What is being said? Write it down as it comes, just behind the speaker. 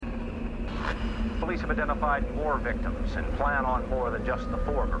Police have identified more victims and plan on more than just the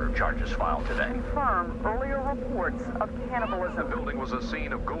 4 murder charges filed today. Confirm earlier reports of cannibalism. The building was a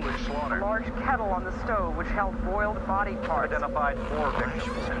scene of ghoulish slaughter. A large kettle on the stove which held boiled body parts. Identified more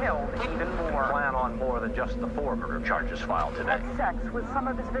victims and killed even more. Plan on more than just the 4 murder charges filed today. Had sex with some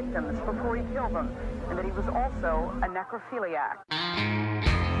of his victims before he killed them, and that he was also a necrophiliac.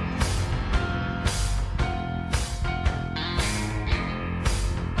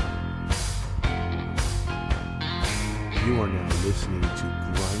 You are now listening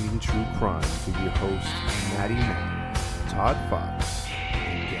to Grinding True Crime with your hosts, Maddie Matt, Todd Fox,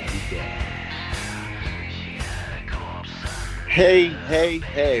 and Gabby Dad.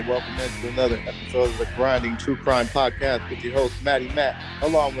 Hey, welcome into another episode of the Grinding True Crime Podcast with your host, Maddie Matt,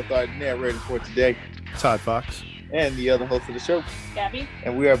 along with our narrator for today, Todd Fox. And the other host of the show, Gabby.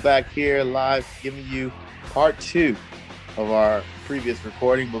 And we are back here live giving you part 2 of our previous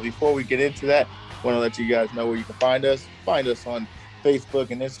recording. But before we get into that, I want to let you guys know where you can find us. Find us on Facebook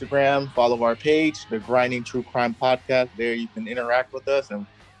and Instagram. Follow our page, the Grinding True Crime Podcast. There you can interact with us, and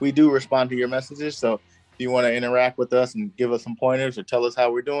we do respond to your messages. So if you want to interact with us and give us some pointers or tell us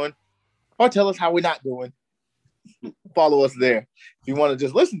how we're doing, or tell us how we're not doing, follow us there. If you want to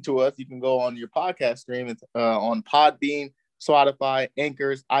just listen to us, you can go on your podcast stream. It's on Podbean, Spotify,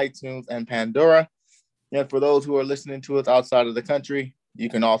 Anchors, iTunes, and Pandora. And for those who are listening to us outside of the country,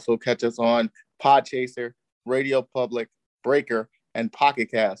 you can also catch us on Podchaser, Radio Public, Breaker, and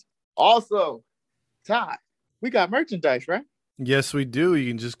Pocket Cast. Also, Todd, we got merchandise, right? Yes, we do. You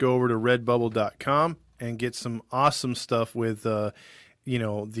can just go over to redbubble.com and get some awesome stuff with,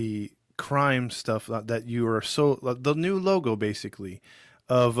 the crime stuff that you are the new logo basically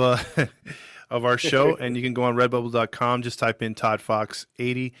of of our show. And you can go on redbubble.com, just type in Todd Fox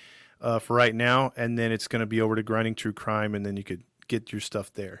 80 for right now, and then it's going to be over to Grinding True Crime, and then you could get your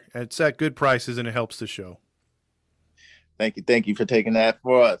stuff there. And it's at good prices, and it helps the show. Thank you for taking that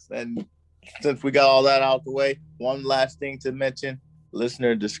for us. And since we got all that out the way, one last thing to mention: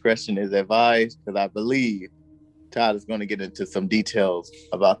 listener discretion is advised, because I believe Todd is going to get into some details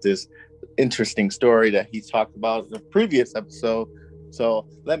about this interesting story that he talked about in the previous episode. So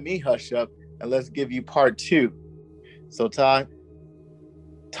let me hush up and let's give you part 2. So Todd,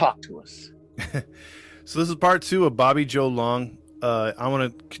 talk to us. So this is part 2 of Bobby Joe Long. I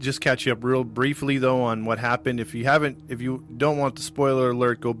want to just catch you up real briefly though on what happened. If you don't want the spoiler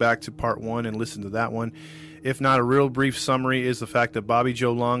alert, go back to part 1 and listen to that one. If not, a real brief summary is the fact that Bobby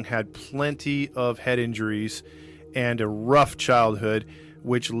Joe Long had plenty of head injuries and a rough childhood,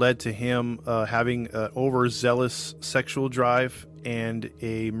 which led to him having an overzealous sexual drive and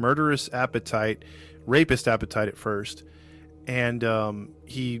a murderous appetite, rapist appetite at first. And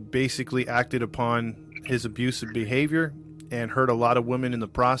he basically acted upon his abusive behavior and hurt a lot of women in the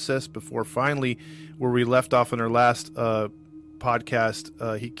process before finally, where we left off in our last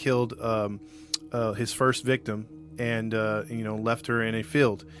podcast, he killed his first victim and left her in a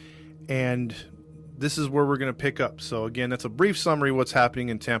field. And this is where we're going to pick up. So again, that's a brief summary of what's happening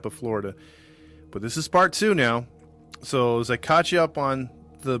in Tampa, Florida. But this is part 2 now. So as I caught you up on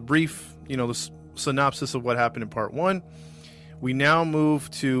the brief, the synopsis of what happened in part 1, we now move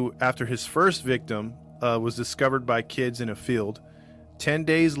to after his first victim was discovered by kids in a field. 10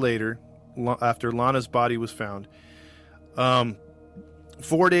 days later, after Lana's body was found,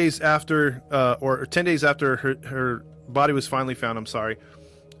 4 days after, or 10 days after her body was finally found,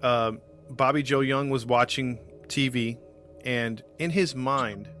 Bobby Joe Young was watching TV, and in his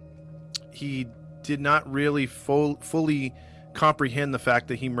mind, he did not really fully comprehend the fact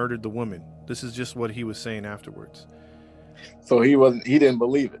that he murdered the woman. This is just what he was saying afterwards. So he didn't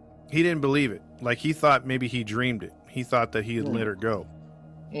believe it. He didn't believe it. Like, he thought maybe he dreamed it. He thought that he had let her go.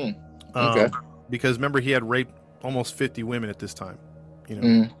 Okay. Because remember, he had raped almost 50 women at this time.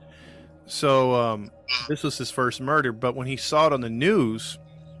 So this was his first murder. But when he saw it on the news,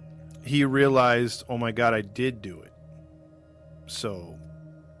 he realized, oh my God, I did do it. So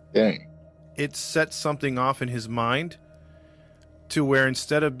dang, it set something off in his mind to where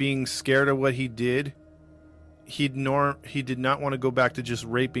instead of being scared of what he did, he did not want to go back to just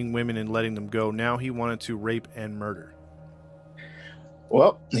raping women and letting them go. Now he wanted to rape and murder.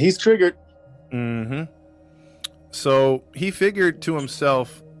 Well, he's triggered. So he figured to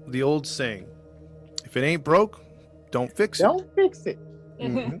himself the old saying, if it ain't broke, don't fix it. Don't fix it.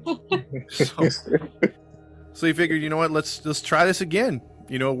 So he figured, you know what, let's try this again.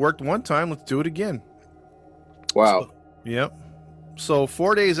 It worked one time, let's do it again. Wow. So, yep. So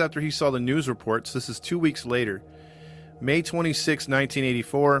 4 days after he saw the news reports, this is 2 weeks later, May 26,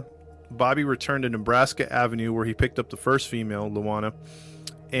 1984, Bobby returned to Nebraska Avenue where he picked up the first female, Luana,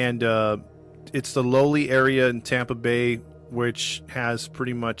 and it's the lowly area in Tampa Bay, which has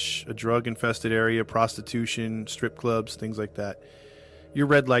pretty much a drug-infested area, prostitution, strip clubs, things like that. Your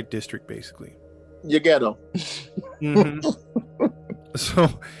red light district, basically. You ghetto. Mm-hmm.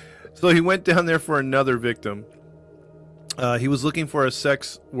 So he went down there for another victim. He was looking for a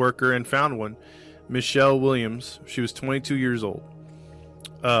sex worker and found one, Michelle Williams. She was 22 years old.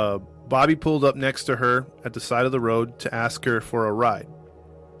 Bobby pulled up next to her at the side of the road to ask her for a ride.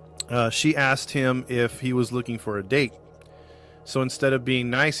 She asked him if he was looking for a date. So instead of being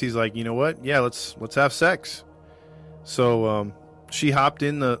nice, he's like, you know what? Yeah, let's have sex. So she hopped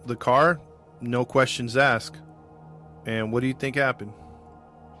in the car, no questions asked. And what do you think happened?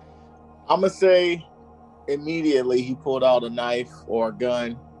 I'm going to say immediately he pulled out a knife or a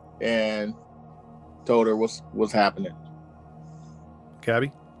gun and told her what's happening.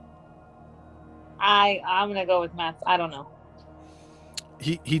 Gabby? I'm going to go with Matt. I don't know.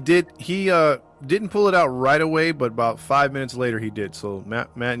 He didn't pull it out right away, but about 5 minutes later he did. So Matt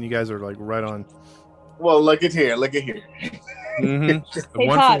and you guys are like right on. Well, look at here. Mm-hmm. Hey,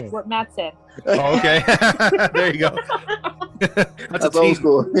 Todd, what Matt said. Oh, okay. There you go. That's old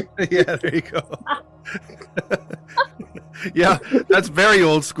school. Yeah, there you go. Yeah, that's very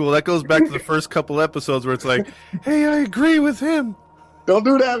old school. That goes back to the first couple episodes where it's like, hey, I agree with him. Don't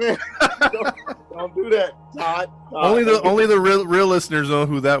do that, man. Don't do that, Todd. Only the real listeners know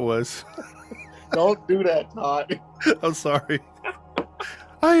who that was. Don't do that, Todd. I'm sorry.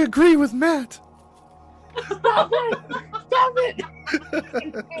 I agree with Matt. Stop it.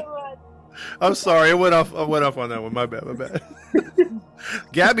 I'm sorry. I went off on that one. My bad.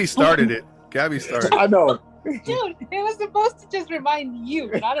 Gabby started it. I know. Dude, it was supposed to just remind you,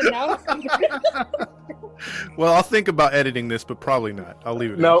 not announce it. Well, I'll think about editing this, but probably not. I'll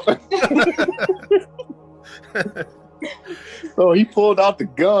leave it. No. So he pulled out the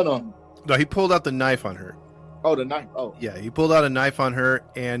gun on her. No, he pulled out the knife on her. Oh, the knife. Oh. Yeah, he pulled out a knife on her,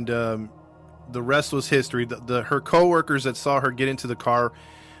 and the rest was history. Her coworkers that saw her get into the car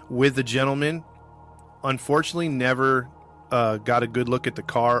with the gentleman, unfortunately, never got a good look at the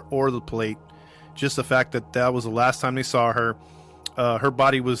car or the plate. Just the fact that was the last time they saw her. Her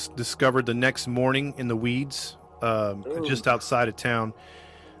body was discovered the next morning in the weeds, just outside of town.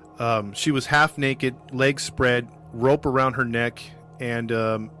 She was half naked, legs spread, rope around her neck, and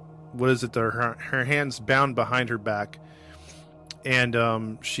her hands bound behind her back.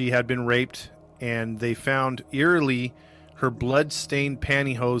 And she had been raped, and they found eerily her blood-stained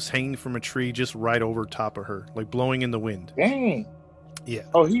pantyhose hanging from a tree just right over top of her, like blowing in the wind. Dang. Yeah.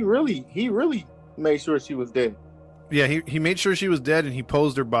 Oh, he really made sure she was dead. Yeah, he made sure she was dead, and he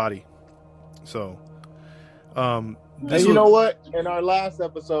posed her body. So, and you know what? In our last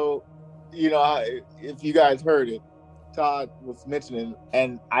episode, if you guys heard it, Todd was mentioning,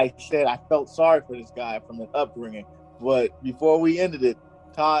 and I said I felt sorry for this guy from an upbringing. But before we ended it,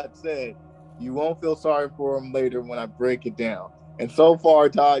 Todd said, you won't feel sorry for him later when I break it down. And so far,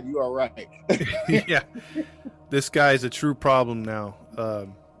 Todd, you are right. Yeah. This guy is a true problem now.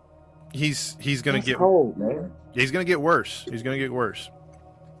 He's going to get cold, man. He's going to get worse. He's going to get worse.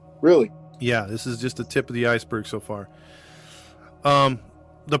 Really? Yeah, this is just the tip of the iceberg so far.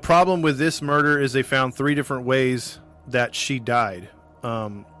 The problem with this murder is they found 3 different ways that she died.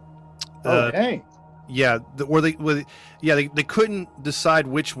 Dang. Yeah, they couldn't decide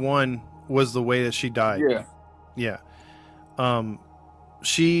which one was the way that she died. Yeah.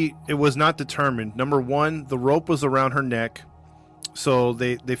 It was not determined. Number 1, the rope was around her neck, so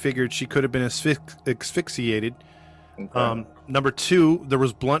they figured she could have been asphyxiated. Okay. Number 2, there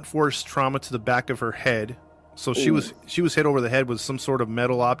was blunt force trauma to the back of her head, so she was hit over the head with some sort of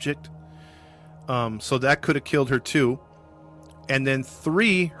metal object. So that could have killed her too. And then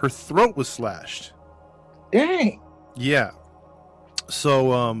 3, her throat was slashed. Dang. Yeah.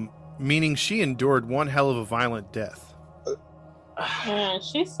 So, meaning she endured one hell of a violent death. Man,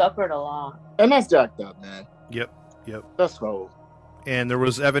 she suffered a lot. And that's jacked up, man. Yep. That's cold. And there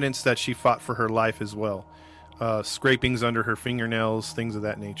was evidence that she fought for her life as well. Scrapings under her fingernails, things of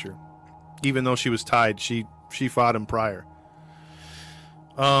that nature. Even though she was tied, she fought him prior.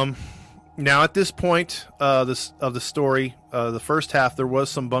 Now, at this point of the story, the first half, there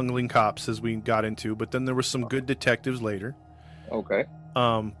was some bungling cops as we got into, but then there were some good detectives later. Okay.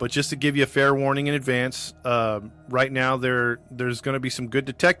 But just to give you a fair warning in advance, right now there's going to be some good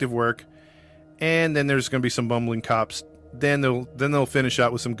detective work, and then there's going to be some bumbling cops. Then they'll finish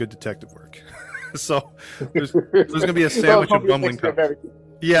out with some good detective work. So there's going to be a sandwich of bumbling cops.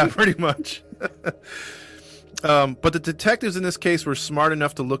 Yeah, pretty much. But the detectives in this case were smart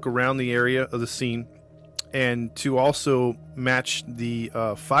enough to look around the area of the scene and to also match the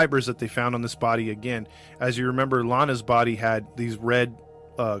fibers that they found on this body again. As you remember, Lana's body had these red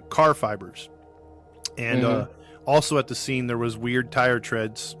car fibers. And also at the scene, there was weird tire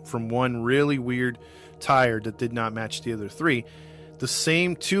treads from one really weird tire that did not match the other three. The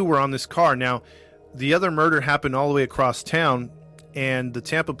same two were on this car. Now, the other murder happened all the way across town, and the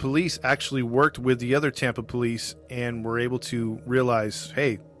Tampa police actually worked with the other Tampa police and were able to realize,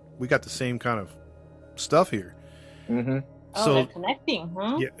 hey, we got the same kind of stuff here. Mm-hmm. Oh, So they're connecting,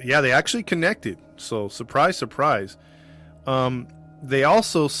 huh? yeah, they actually connected. So surprise, surprise. They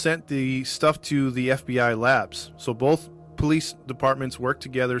also sent the stuff to the FBI labs. So both police departments worked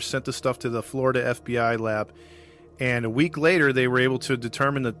together, sent the stuff to the Florida FBI lab. And a week later, they were able to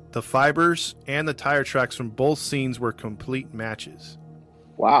determine that the fibers and the tire tracks from both scenes were complete matches.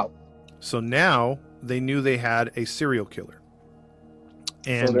 Wow. So now they knew they had a serial killer.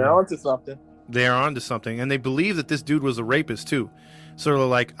 And So they're onto something. they are onto something. And they believe that this dude was a rapist, too. So they're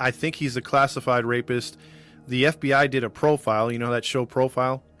like, I think he's a classified rapist. The FBI did a profile. You know that show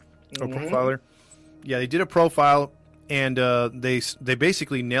Profile? Or Profiler? Yeah, they did a profile, and they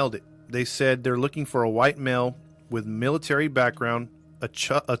basically nailed it. They said they're looking for a white male with military background, a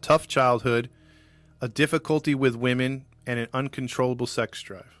tough childhood, a difficulty with women, and an uncontrollable sex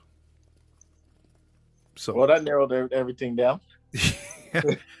drive. So, Well, that narrowed everything down.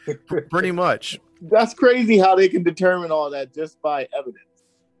 pretty much. That's crazy how they can determine all that just by evidence.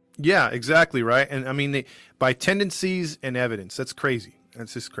 Yeah, exactly, right? And I mean, by tendencies and evidence. That's crazy.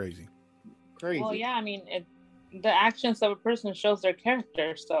 That's just crazy. Crazy. Well, yeah, I mean, the actions of a person shows their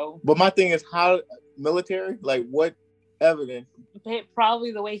character, so But my thing is, how military? Like, what evidence?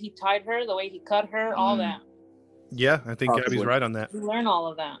 probably the way he tied her, the way he cut her, all that. Yeah, I think Possibly. Gabby's right on that. You learn all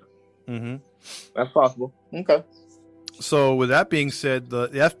of that. Mm-hmm. That's possible. Okay. So with that being said, the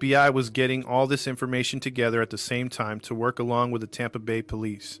FBI was getting all this information together at the same time to work along with the Tampa Bay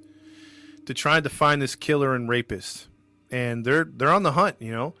police to try to find this killer and rapist. And they're on the hunt,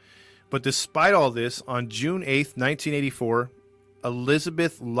 you know. But despite all this, on June 8th, 1984,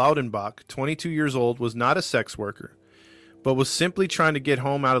 Elizabeth Laudenbach, 22 years old, was not a sex worker, but was simply trying to get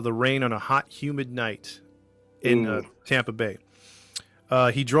home out of the rain on a hot, humid night in Tampa Bay.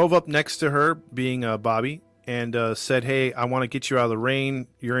 He drove up next to her, being Bobby, and said, hey, I want to get you out of the rain.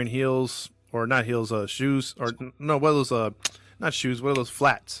 You're in heels, or not heels, shoes, or no, what are those, not shoes, what are those,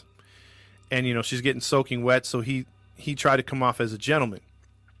 flats? And, you know, she's getting soaking wet, so he tried to come off as a gentleman.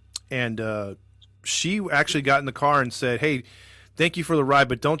 And she actually got in the car and said, hey, thank you for the ride,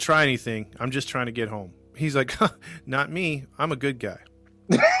 but don't try anything. I'm just trying to get home. He's like, not me. I'm a good guy.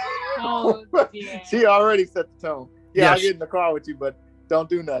 Oh, yeah. She already set the tone. Yeah, Yeah, I'll get in the car with you, but don't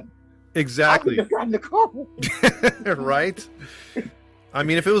do nothing. Exactly. I got in the car. Right? I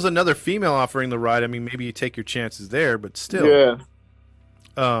mean, if it was another female offering the ride, I mean, maybe you take your chances there, but still.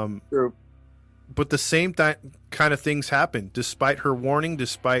 Yeah. True. But the same kind of things happened. Despite her warning,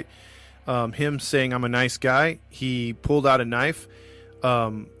 despite him saying, I'm a nice guy, he pulled out a knife.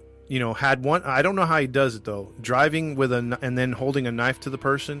 You know, had one. I don't know how he does it, though. Driving with and then holding a knife to the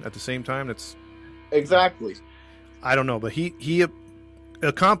person at the same time. That's Exactly. I don't know, but he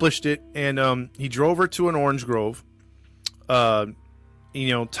accomplished it, and he drove her to an orange grove. You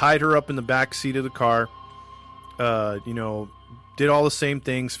know, tied her up in the back seat of the car. You know, did all the same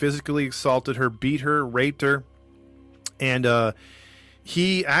things, physically assaulted her, beat her, raped her. And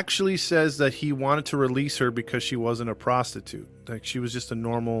he actually says that he wanted to release her because she wasn't a prostitute. Like, she was just a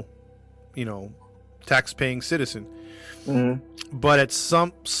normal, you know, tax-paying citizen. Mm-hmm. But at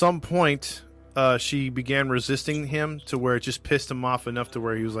some point, she began resisting him to where it just pissed him off enough to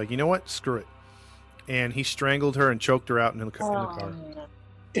where he was like, you know what? Screw it. And he strangled her and choked her out in the car.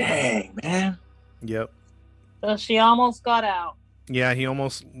 Dang, man. Yep. So she almost got out. Yeah, he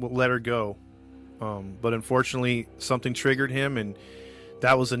almost let her go. But unfortunately, something triggered him, and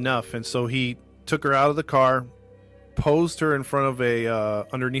that was enough. And so he took her out of the car, posed her in front of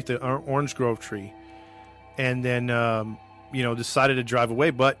underneath the orange grove tree, and then, you know, decided to drive away.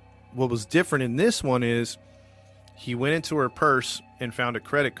 But what was different in this one is he went into her purse and found a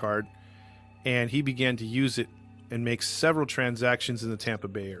credit card, and he began to use it and make several transactions in the Tampa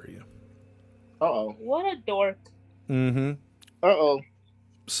Bay area. Uh-oh. What a dork. Mm-hmm. Uh-oh.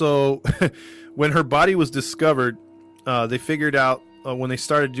 So when her body was discovered, they figured out when they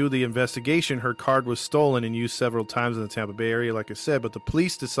started to do the investigation, her card was stolen and used several times in the Tampa Bay area, like I said. But the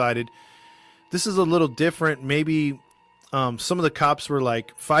police decided this is a little different. Maybe some of the cops were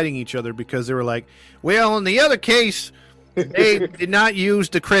like fighting each other because they were like, well, in the other case, they did not use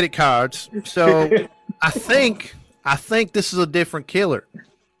the credit cards. So I think this is a different killer.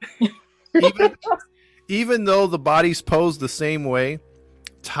 even though the bodies posed the same way,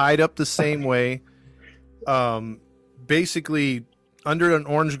 tied up the same way, basically under an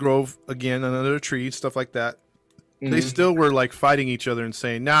orange grove again, under a tree, stuff like that, they still were like fighting each other and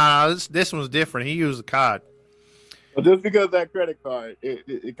saying, "Nah, this one's different. He used a cod." Well, just because of that credit card,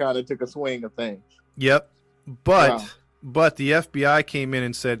 it kind of took a swing of things. Yep, but the FBI came in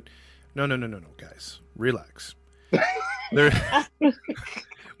and said, "No, guys, relax.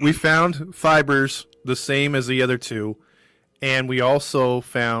 We found fibers the same as the other two, and we also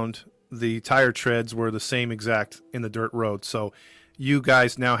found the tire treads were the same exact in the dirt road. So you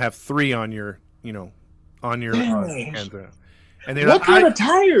guys now have 3 on your, on your hands." And what kind of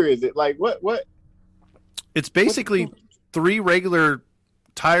tire is it? Like what? It's basically 3 regular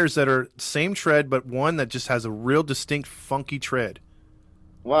tires that are same tread, but one that just has a real distinct funky tread.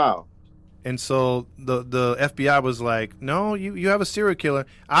 Wow. And so the FBI was like, "No, you have a serial killer.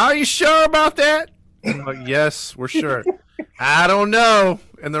 Are you sure about that?" And I'm like, "Yes, we're sure." "I don't know."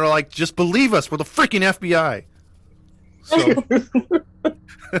 And they're like, "Just believe us. We're the freaking FBI."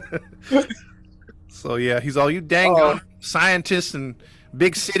 So yeah, he's all, "You dang scientists and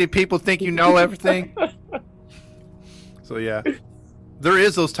big city people think you know everything." So yeah, there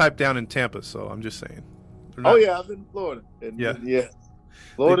is those type down in Tampa. So I'm just saying. Oh yeah, I've been in Florida. Yeah.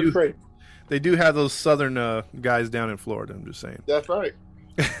 Florida crazy. They do have those southern guys down in Florida. I'm just saying. That's right.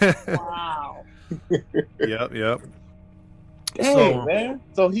 Wow. Yep. Dang, man.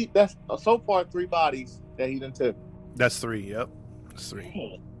 So that's so far 3 bodies that he done took. That's 3. Yep, that's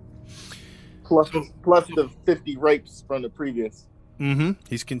 3. Plus the 50 rapes from the previous. Mm-hmm.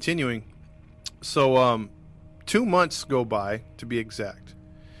 He's continuing. So 2 months go by, to be exact.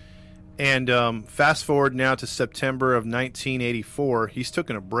 And fast forward now to September of 1984. He's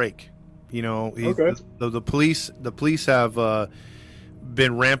taking a break. The police have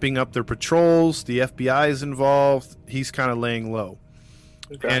been ramping up their patrols. The FBI is involved. He's kind of laying low.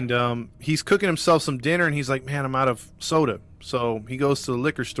 Okay. And he's cooking himself some dinner, and he's like, "Man, I'm out of soda." So he goes to the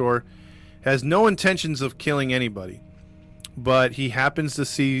liquor store, has no intentions of killing anybody. But he happens to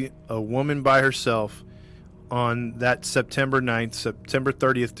see a woman by herself on that September 9th, September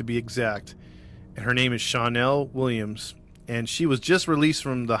 30th to be exact. And her name is Chanel Williams. And she was just released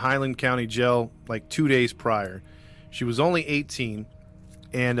from the Highland County Jail like 2 days prior. She was only 18,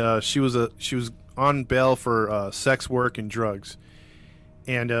 and she was on bail for sex work and drugs.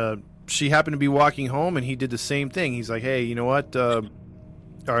 And she happened to be walking home, and he did the same thing. He's like, "Hey, you know what? All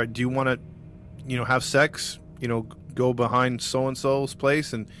right, do you want to, have sex? Go behind so and so's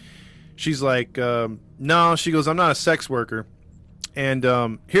place?" And she's like, "No." She goes, "I'm not a sex worker." And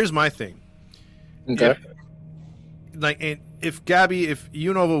here's my thing. Okay. If Gabby, if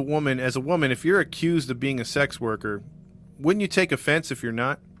you know of a woman, as a woman, if you're accused of being a sex worker, wouldn't you take offense if you're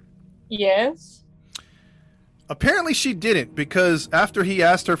not? Yes. Apparently she didn't, because after he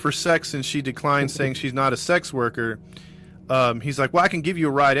asked her for sex and she declined, saying she's not a sex worker, he's like, "Well, I can give you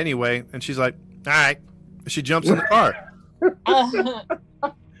a ride anyway." And she's like, "All right." She jumps in the car.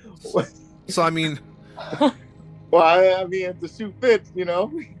 So, I mean... Well, I mean, if the shoe fits,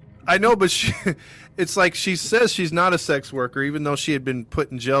 I know, but it's like she says she's not a sex worker, even though she had been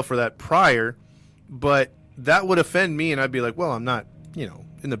put in jail for that prior. But that would offend me, and I'd be like, "Well, I'm not,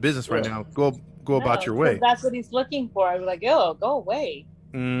 in the business right now. Go about your way." That's what he's looking for. I was like, "Yo, go away."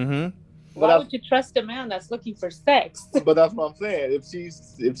 Mm-hmm. Why would you trust a man that's looking for sex? But that's what I'm saying.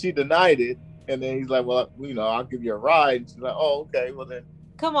 If she denied it, and then he's like, "Well, I'll give you a ride," and she's like, "Oh, okay, well then."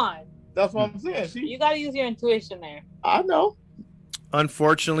 Come on. That's what I'm saying. You got to use your intuition there. I know.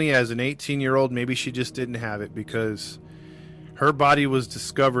 Unfortunately, as an 18-year-old, maybe she just didn't have it, because her body was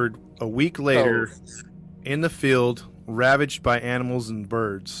discovered a week later in the field, ravaged by animals and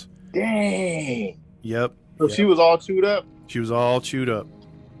birds. Dang. Yep. So she was all chewed up? She was all chewed up.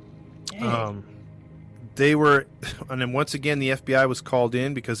 They were, and then once again, the FBI was called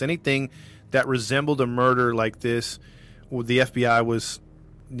in, because anything that resembled a murder like this, the FBI was,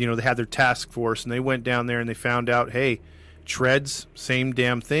 they had their task force, and they went down there and they found out, hey, treads, same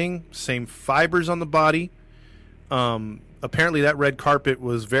damn thing, same fibers on the body. Apparently that red carpet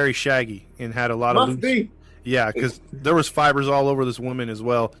was very shaggy and had a lot of loose. Yeah, because there was fibers all over this woman as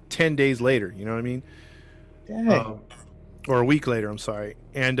well 10 days later, you know what I mean? Dang. Or a week later, I'm sorry.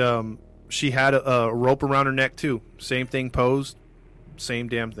 And she had a rope around her neck too. Same thing posed, same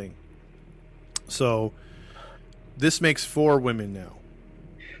damn thing. So this makes 4 women now.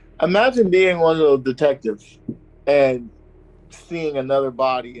 Imagine being one of those detectives and seeing another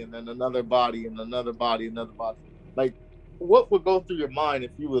body and then another body and another body, another body. Like, what would go through your mind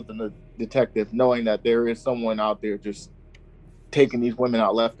if you was a detective, knowing that there is someone out there just taking these women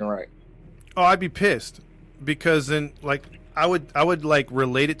out left and right? Oh, I'd be pissed because then, like, I would like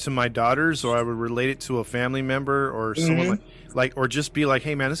relate it to my daughters, or I would relate it to a family member or someone like, or just be like,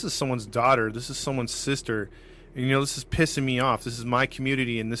 hey man, this is someone's daughter, this is someone's sister, and, you know, this is pissing me off. This is my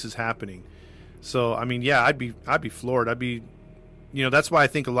community, and this is happening. So, I mean, yeah, I'd be floored. I'd be, you know, that's why I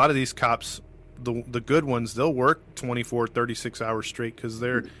think a lot of these cops, the good ones, they'll work 24, 36 hours straight because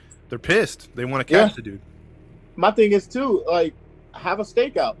they're pissed. They want to catch the dude. My thing is too, like, have a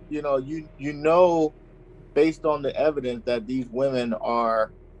stakeout. You know, you know, based on the evidence that these women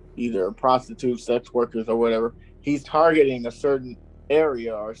are either prostitutes, sex workers, or whatever. He's targeting a certain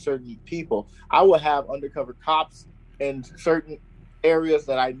area or certain people. I would have undercover cops in certain areas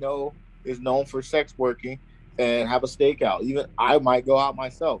that I know is known for sex working and have a stakeout. Even I might go out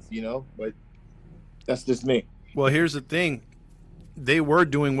myself, you know, but that's just me. Well, here's the thing. They were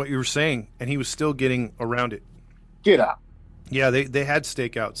doing what you were saying, and he was still getting around it. Get out. Yeah, they had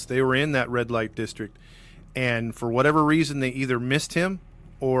stakeouts. They were in that red light district. And for whatever reason, they either missed him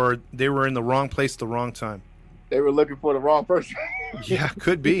or they were in the wrong place at the wrong time. They were looking for the wrong person. Yeah,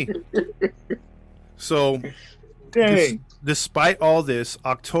 could be. So, Dang. Despite all this,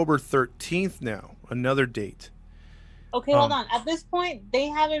 October 13th now, another date. Okay, hold on. At this point, they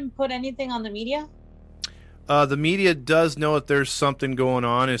haven't put anything on the media? The media does know that there's something going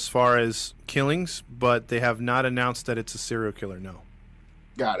on as far as killings, but they have not announced that it's a serial killer, no.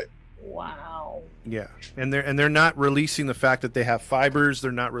 Got it. Wow. Yeah, and they're not releasing the fact that they have fibers.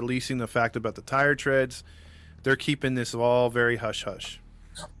 They're not releasing the fact about the tire treads. They're keeping this all very hush hush.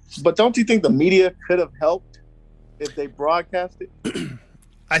 But don't you think the media could have helped if they broadcast it?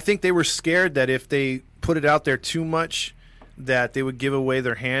 I think they were scared that if they put it out there too much, that they would give away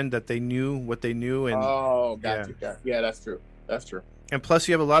their hand, that they knew what they knew. And Gotcha. Yeah, that's true. That's true. And plus,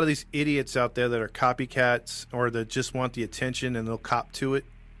 you have a lot of these idiots out there that are copycats or that just want the attention and they'll cop to it.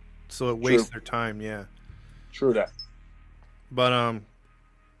 So it wastes their time, yeah. True that. But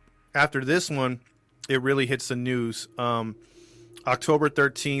after this one, it really hits the news. October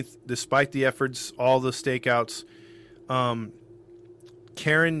 13th, despite the efforts, all the stakeouts,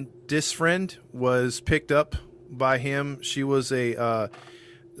 Karen Disfriend was picked up by him. She was a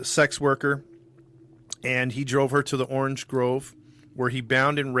sex worker, and he drove her to the Orange Grove, where he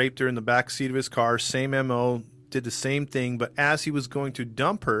bound and raped her in the back seat of his car. Same MO, did the same thing, but as he was going to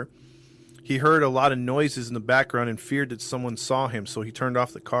dump her, he heard a lot of noises in the background and feared that someone saw him. So he turned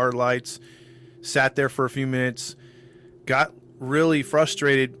off the car lights, sat there for a few minutes, got really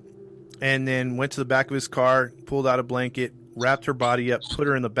frustrated, and then went to the back of his car, pulled out a blanket, wrapped her body up, put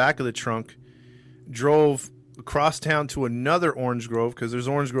her in the back of the trunk, drove across town to another orange grove, because there's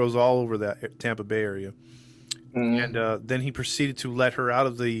orange groves all over that Tampa Bay area. And then he proceeded to let her out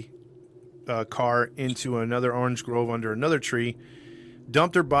of the car into another orange grove under another tree,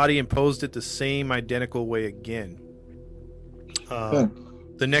 dumped her body, and posed it the same identical way again.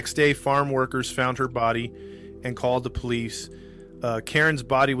 The next day, farm workers found her body and called the police. Karen's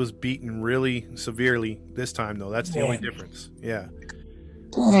body was beaten really severely this time, though. That's the only difference. Yeah.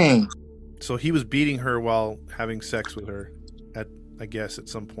 Dang. So he was beating her while having sex with her, I guess, at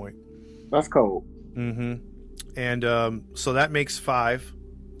some point. That's cold. Mm-hmm. And so that makes 5.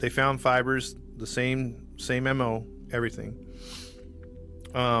 They found fibers, the same MO, everything.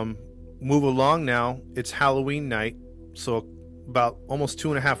 Move along now. It's Halloween night, so about almost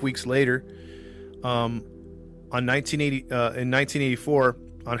 2.5 weeks later, in 1984,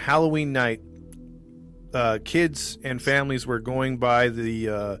 on Halloween night, kids and families were going by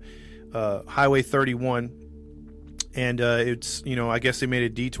the Highway 31, and it's, you know, I guess they made a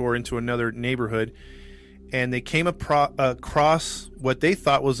detour into another neighborhood, and they came across what they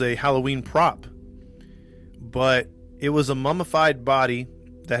thought was a Halloween prop, but it was a mummified body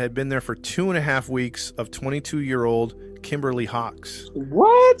that had been there for 2.5 weeks of 22-year-old Kimberly Hawks.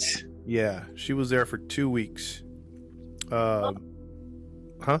 What? Yeah, she was there for 2 weeks. Huh?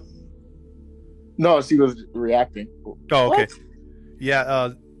 No, she was reacting. Oh, okay. What? Yeah,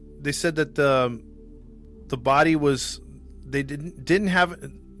 they said that the body was, they didn't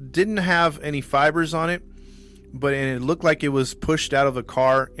have any fibers on it, but it looked like it was pushed out of the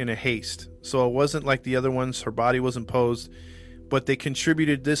car in a haste. So it wasn't like the other ones. Her body wasn't posed, but they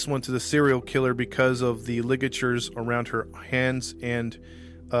contributed this one to the serial killer because of the ligatures around her hands and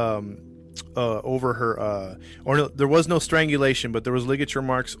over her, there was no strangulation, but there was ligature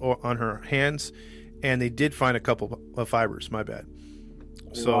marks on her hands, and they did find a couple of fibers. My bad.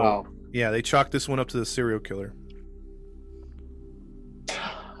 So wow. Yeah, they chalked this one up to the serial killer.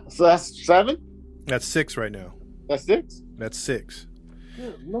 So that's 7? That's 6 right now. That's 6? That's 6.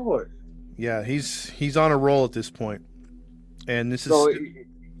 Good Lord. Yeah, he's on a roll at this point. And this is So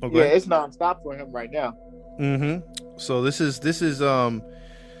Okay. Yeah, it's nonstop for him right now. Mm-hmm. So this is all in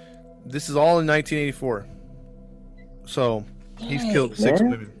 1984. So he's killed 6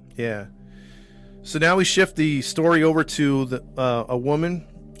 women. Yeah. So now we shift the story over to a woman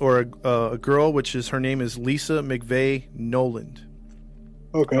or a girl, which is her name is Lisa McVeigh Noland.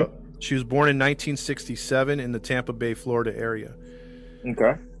 Okay. She was born in 1967 in the Tampa Bay, Florida area.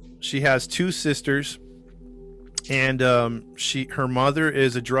 Okay. She has 2 sisters, and her mother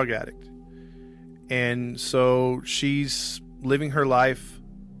is a drug addict, and so she's living her life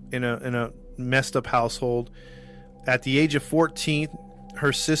in a messed up household. At the age of 14,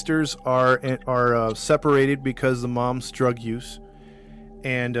 her sisters are separated because the mom's drug use,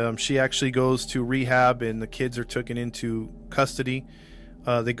 and she actually goes to rehab, and the kids are taken into custody.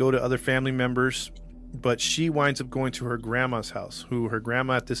 They go to other family members, but she winds up going to her grandma's house, who her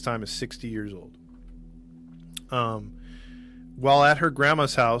grandma at this time is 60 years old. While at her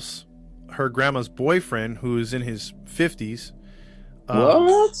grandma's house, her grandma's boyfriend, who is in his 50s.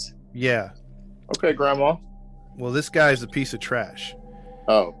 What? Yeah. Okay, Grandma. Well, this guy is a piece of trash.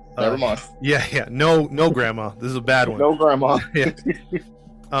 Oh, never mind. Yeah. No, grandma. This is a bad one. No, Grandma.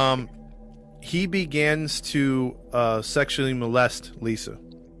 Yeah. He begins to sexually molest Lisa.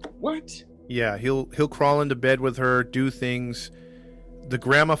 What? Yeah, he'll crawl into bed with her, do things. The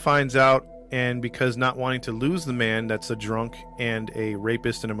grandma finds out, and because not wanting to lose the man that's a drunk and a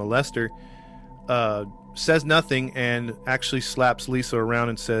rapist and a molester, says nothing and actually slaps Lisa around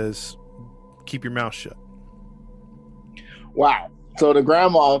and says, "Keep your mouth shut." Wow. So the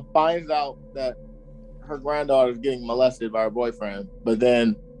grandma finds out that her granddaughter is getting molested by her boyfriend, but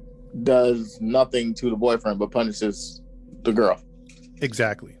then does nothing to the boyfriend but punishes the girl.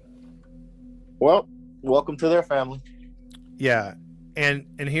 Exactly. Well, welcome to their family. Yeah. And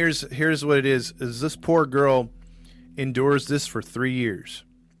here's what it is this poor girl endures this for 3 years.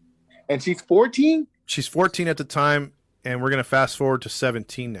 And she's 14? She's 14 at the time, and we're going to fast forward to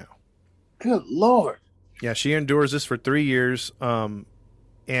 17 now. Good Lord. Yeah, she endures this for 3 years, and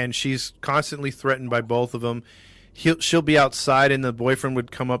she's constantly threatened by both of them. She'll be outside, and the boyfriend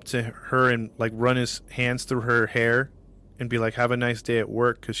would come up to her and like run his hands through her hair and be like, "Have a nice day at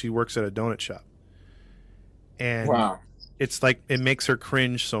work," because she works at a donut shop. And wow, it's like it makes her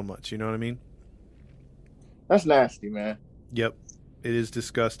cringe so much. You know what I mean? That's nasty, man. Yep, it is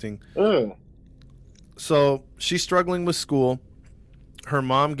disgusting. Ugh. So she's struggling with school. Her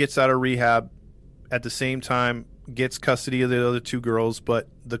mom gets out of rehab at the same time, gets custody of the other 2 girls, but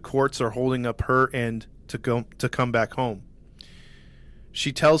the courts are holding up her end to come back home.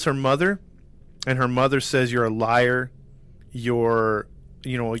 She tells her mother, and her mother says, "You're a liar. I'm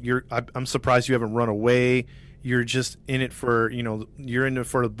surprised you haven't run away. You're just in it for, you're in it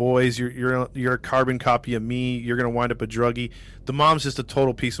for the boys. You're a carbon copy of me. You're going to wind up a druggie." The mom's just a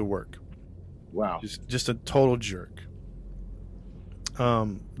total piece of work. Wow. Just a total jerk.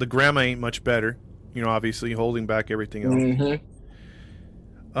 The grandma ain't much better, obviously holding back everything else.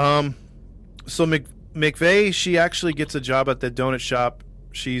 Mm-hmm. So McVeigh, she actually gets a job at the donut shop.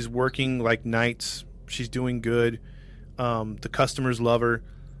 She's working like nights. She's doing good. The customers love her.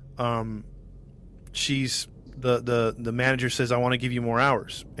 She's the manager says, "I want to give you more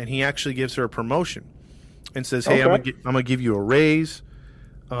hours," and he actually gives her a promotion and says, "Hey, okay. I'm gonna give you a raise.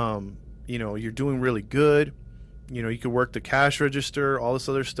 You're doing really good. You could work the cash register, all this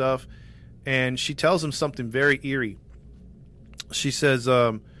other stuff." And she tells him something very eerie. She says,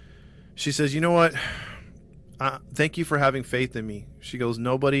 "You know what? Thank you for having faith in me." She goes,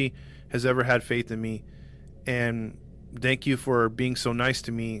 "Nobody has ever had faith in me, and thank you for being so nice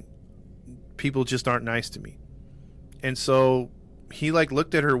to me. People just aren't nice to me." And so he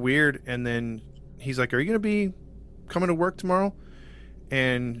looked at her weird, and then he's like, "Are you gonna be coming to work tomorrow?"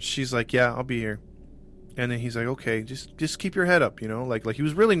 And she's like, "Yeah, I'll be here." And then he's like, "Okay, just keep your head up," like he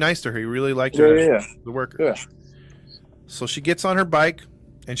was really nice to her. He really liked her, Yeah. the worker. Yeah. So she gets on her bike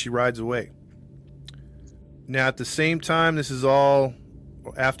and she rides away. Now, at the same time, this is all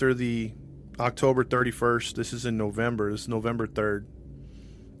after the October 31st. This is in November. This is November 3rd.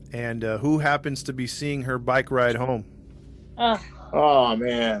 And who happens to be seeing her bike ride home? Oh,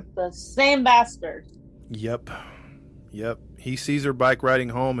 man. The same bastard. Yep. He sees her bike riding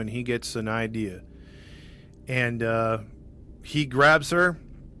home, and he gets an idea. And he grabs her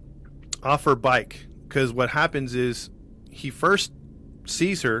off her bike, because what happens is he first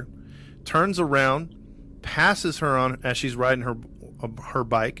sees her, turns around, passes her on as she's riding her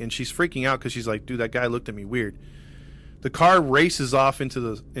bike, and she's freaking out because she's like, "Dude, that guy looked at me weird." The car races off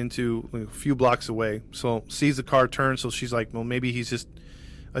into a few blocks away. So sees the car turn, so she's like, "Well, maybe he's just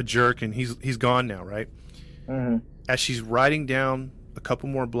a jerk and he's gone now, right?" Mm-hmm. As she's riding down a couple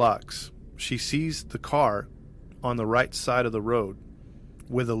more blocks, she sees the car on the right side of the road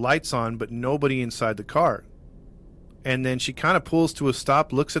with the lights on, but nobody inside the car. And then she kind of pulls to a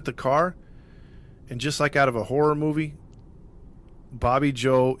stop, looks at the car, and just like out of a horror movie, Bobby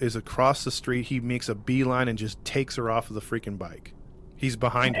Joe is across the street. He makes a beeline and just takes her off of the freaking bike. He's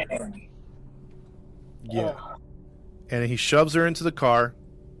behind her. Yeah. And he shoves her into the car,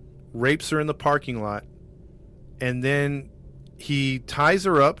 rapes her in the parking lot, and then he ties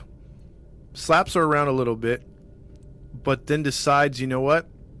her up, slaps her around a little bit, but then decides, you know what?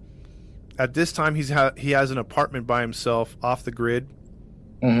 At this time, he has an apartment by himself off the grid,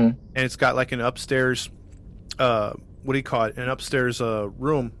 and it's got like an upstairs, what do you call it? An upstairs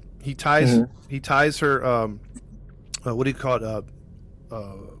room. He ties her, what do you call it?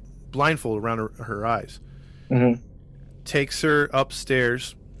 Blindfold around her eyes. Takes her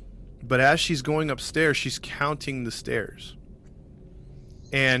upstairs, but as she's going upstairs, she's counting the stairs.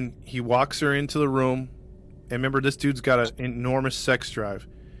 And he walks her into the room. And remember, this dude's got an enormous sex drive.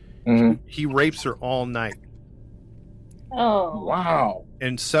 He rapes her all night. Oh. Wow.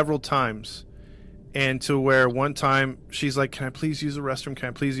 And several times. And to where one time she's like, can I please use the restroom? Can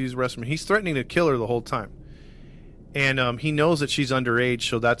I please use the restroom? He's threatening to kill her the whole time. And he knows that she's underage,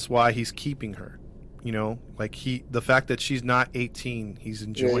 so that's why he's keeping her. You know, like the fact that she's not 18, he's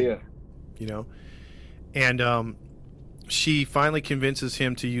enjoying it, you know. And she finally convinces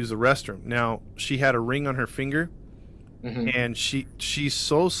him to use the restroom. Now, she had a ring on her finger, and she's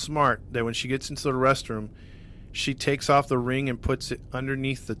so smart that when she gets into the restroom, she takes off the ring and puts it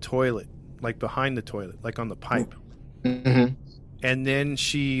underneath the toilet, like behind the toilet, like on the pipe. And then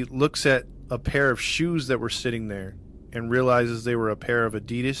she looks at a pair of shoes that were sitting there and realizes they were a pair of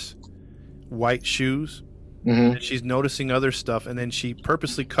Adidas white shoes. And she's noticing other stuff, and then she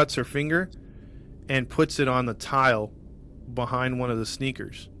purposely cuts her finger and puts it on the tile behind one of the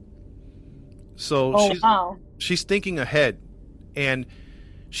sneakers. So she's thinking ahead, and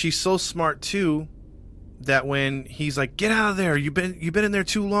she's so smart too that when he's like, get out of there, you've been in there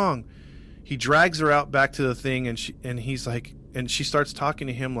too long, he drags her out back to the thing, and he's like, and she starts talking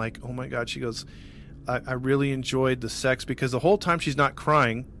to him like, oh my god, she goes, I really enjoyed the sex, because the whole time she's not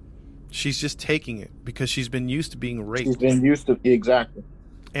crying, she's just taking it because she's been used to being raped. She's been used to, exactly.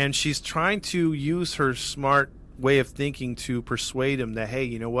 And she's trying to use her smart way of thinking to persuade him that, hey,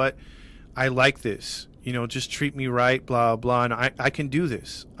 you know what? I like this. You know, just treat me right, blah, blah. And I can do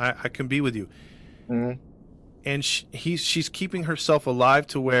this. I can be with you. And she's keeping herself alive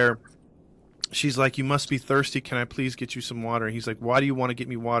to where she's like, you must be thirsty. Can I please get you some water? And he's like, why do you want to get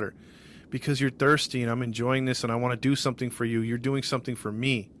me water? Because you're thirsty and I'm enjoying this and I want to do something for you. You're doing something for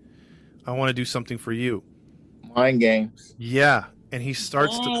me. I want to do something for you. Mind games. Yeah. And he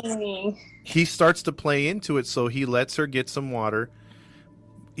starts to play into it. So he lets her get some water.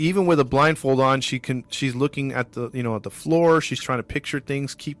 Even with a blindfold on, she's looking at the floor. She's trying to picture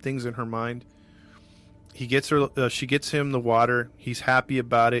things, keep things in her mind. She gets him the water. He's happy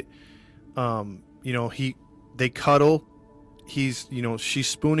about it. They cuddle. She's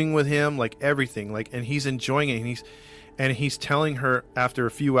spooning with him, like everything, and he's enjoying it. And he's telling her after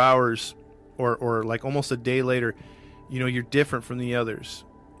a few hours or like almost a day later, you're different from the others.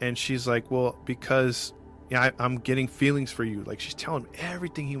 And she's like, well, because I'm getting feelings for you. Like, she's telling him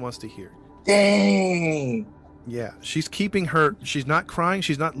everything he wants to hear. Dang. Yeah. She's keeping her. She's not crying.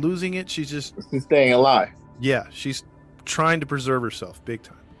 She's not losing it. She's staying alive. Yeah. She's trying to preserve herself big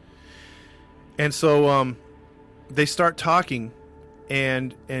time. And so, they start talking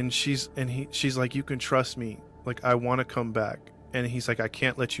and she's like, you can trust me. Like, I want to come back. And he's like, I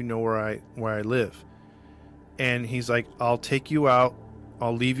can't let you know where I live. And he's like, I'll take you out.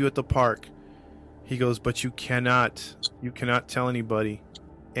 I'll leave you at the park. He goes, but you cannot tell anybody.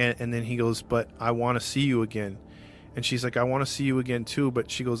 And then he goes, but I want to see you again. And she's like, I want to see you again too. But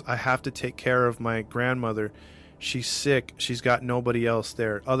she goes, I have to take care of my grandmother. She's sick. She's got nobody else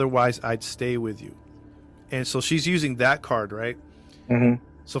there. Otherwise, I'd stay with you. And so she's using that card, right?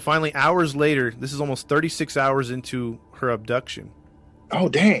 So finally, hours later, this is almost 36 hours into her abduction. Oh,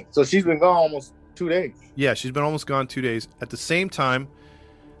 dang. So she's been gone almost 2 days. Yeah, she's been almost gone 2 days. At the same time,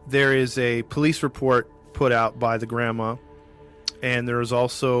 there is a police report put out by the grandma. And there is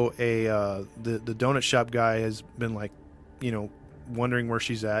also the donut shop guy has been wondering where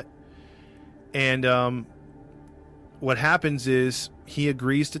she's at. And what happens is he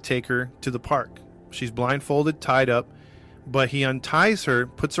agrees to take her to the park. She's blindfolded, tied up, but he unties her,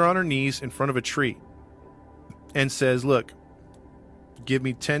 puts her on her knees in front of a tree, and says, look, give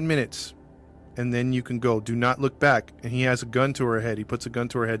me 10 minutes, and then you can go. Do not look back. And he has a gun to her head. He puts a gun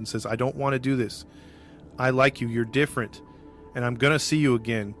to her head and says, I don't want to do this. I like you. You're different. and I'm gonna see you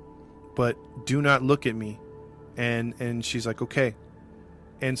again, but do not look at me. And she's like, okay.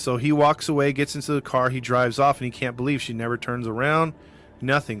 And so he walks away, gets into the car, he drives off, and he can't believe she never turns around,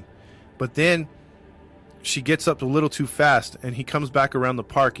 nothing. But then she gets up a little too fast, and he comes back around the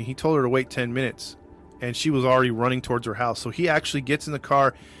park, and he told her to wait 10 minutes, and she was already running towards her house. So he actually gets in the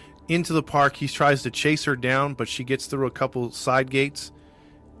car into the park. He tries to chase her down, but she gets through a couple side gates,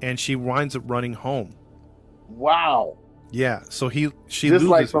 and she winds up running home. Wow. Yeah, so she Just loses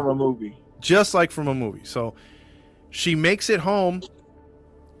like her. from a movie. Just like from a movie. So she makes it home,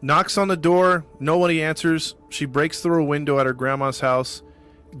 knocks on the door, nobody answers. She breaks through a window at her grandma's house,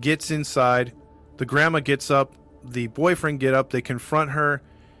 gets inside. The grandma gets up, the boyfriend get up, they confront her.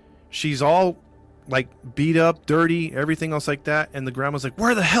 She's all like beat up, dirty, everything else like that. And the grandma's like,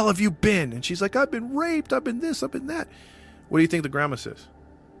 where the hell have you been? And she's like, I've been raped, I've been this, I've been that. What do you think the grandma says?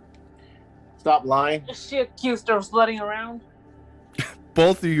 Stop lying. She accused her of slutting around.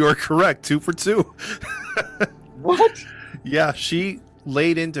 Both of you are correct, 2 for 2. What? Yeah, she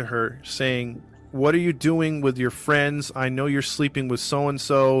laid into her saying, what are you doing with your friends? I know you're sleeping with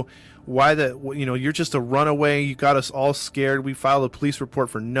so-and-so. Why you're just a runaway. You got us all scared. We filed a police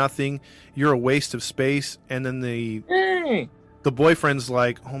report for nothing. You're a waste of space. And then the boyfriend's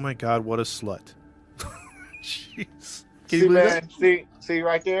like, oh my God, what a slut. Jeez. Can you See, believe man, see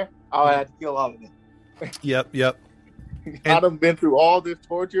right there? I had to kill all of them. that? Yep. I done been through all this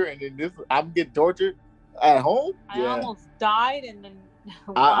torture, and then this I'm getting tortured at home. I almost died, and then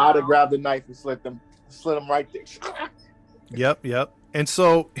I'd have grabbed the knife and slit them right there. Yep. And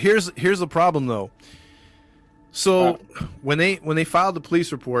so here's the problem though. So when they filed the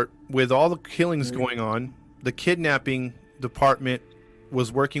police report with all the killings going on, the kidnapping department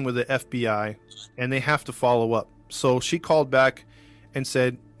was working with the FBI, and they have to follow up. So she called back and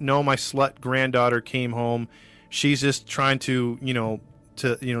said, no, my slut granddaughter came home. She's just trying to,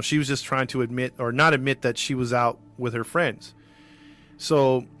 she was just trying to admit or not admit that she was out with her friends.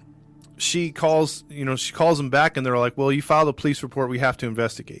 So she calls them back, and they're like, well, you filed a police report. We have to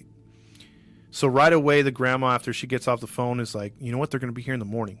investigate. So right away, the grandma, after she gets off the phone, is like, you know what? They're going to be here in the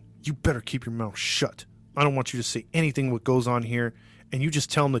morning. You better keep your mouth shut. I don't want you to say anything what goes on here. And you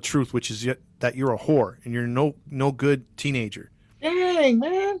just tell them the truth, which is that you're a whore and you're no good teenager. Dang,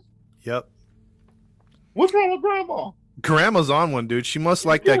 man. Yep. What's wrong with grandma? Grandma's on one, dude. She must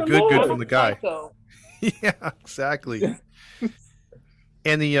like that good from the guy. Yeah, exactly.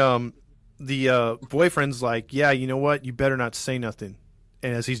 And the boyfriend's like, yeah, you know what? You better not say nothing.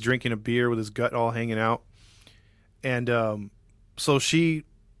 And as he's drinking a beer with his gut all hanging out. And so she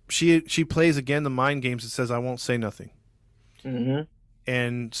plays again the mind games and says, I won't say nothing. Mm-hmm.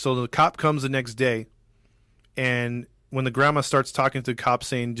 And so the cop comes the next day, and when the grandma starts talking to the cop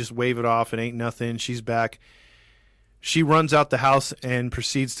saying, just wave it off, it ain't nothing, she's back, she runs out the house and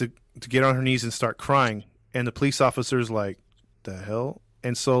proceeds to get on her knees and start crying. And the police officer's like, the hell?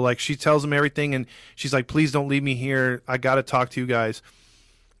 And so like she tells him everything, and she's like, please don't leave me here. I got to talk to you guys.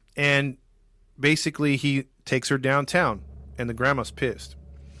 And basically he takes her downtown, and the grandma's pissed.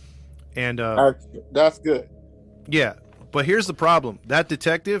 And that's good. Yeah. But here's the problem. That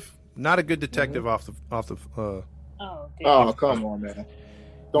detective, not a good detective off the Oh, come on, man.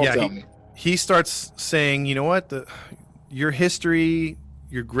 Don't tell me. He starts saying, you know what? Your history,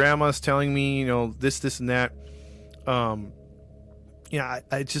 your grandma's telling me, this and that. I'm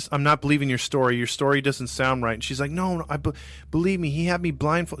not believing your story. Your story doesn't sound right. And she's like, no, believe me, he had me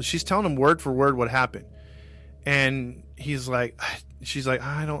blindfolded. She's telling him word for word what happened. And she's like,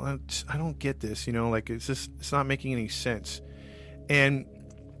 I don't get this, it's not making any sense. And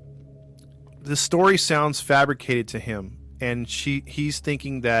the story sounds fabricated to him, and he's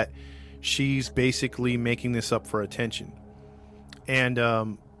thinking that she's basically making this up for attention. And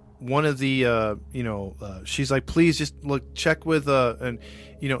one of the she's like, please just check with so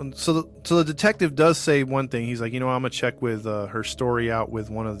the detective does say one thing. He's like, I'm gonna check with her story out with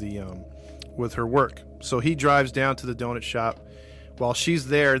one of the with her work. So he drives down to the donut shop. While she's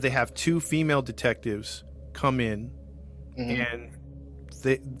there, they have 2 female detectives come in, and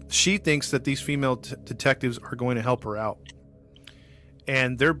she thinks that these female detectives are going to help her out.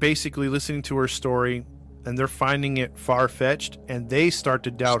 And they're basically listening to her story, and they're finding it far-fetched, and they start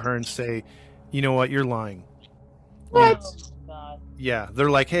to doubt her and say, you know what, you're lying. What? Oh, Yeah, they're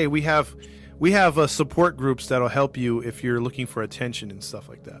like, hey, we have support groups that'll help you if you're looking for attention and stuff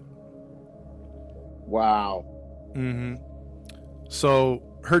like that. Wow. Mm-hmm. So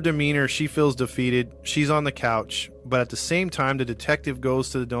her demeanor, she feels defeated. She's on the couch, but at the same time, the detective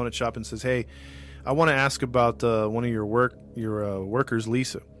goes to the donut shop and says, hey, I want to ask about one of your workers,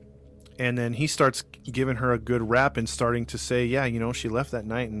 Lisa. And then he starts giving her a good rap and starting to say, yeah, she left that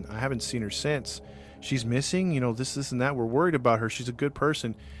night and I haven't seen her since. She's missing, this and that. We're worried about her. She's a good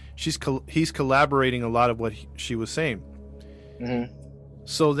person. He's collaborating a lot of what she was saying. Mm-hmm.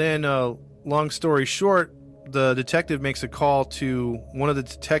 So then, long story short, the detective makes a call to one of the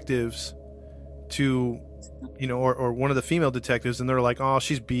detectives or one of the female detectives, and they're like, oh,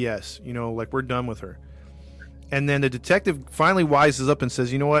 she's BS, like we're done with her. And then the detective finally wises up and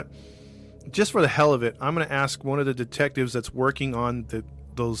says, you know what? Just for the hell of it, I'm going to ask one of the detectives that's working on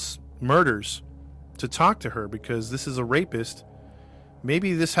those murders to talk to her, because this is a rapist.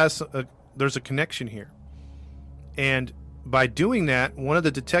 Maybe there's a connection here. And by doing that, one of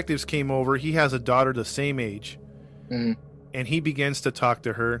the detectives came over. He has a daughter the same age. Mm-hmm. And he begins to talk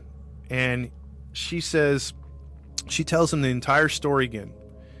to her. And she tells him the entire story again.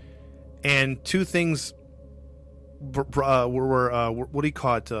 And two things were what do you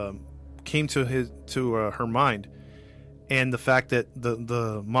call it? Came to her mind. And the fact that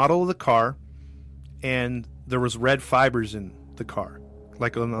the model of the car, and there was red fibers in the car,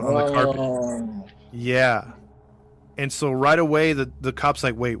 like on the carpet. Yeah. And so right away the cop's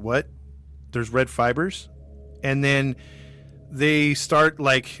like, wait, what? There's red fibers? And then they start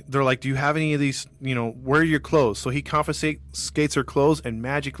they're like, do you have any of these, where are your clothes? So he confiscates her clothes, and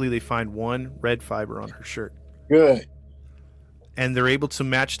magically they find one red fiber on her shirt. Good. And they're able to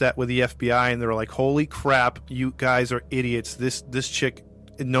match that with the FBI, and they're like, holy crap, you guys are idiots. This chick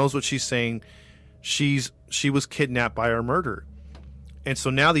knows what she's saying. She was kidnapped by our murderer. And so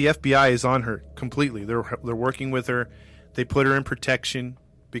now the FBI is on her completely. They're working with her. They put her in protection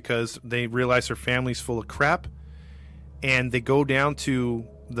because they realize her family's full of crap. And they go down to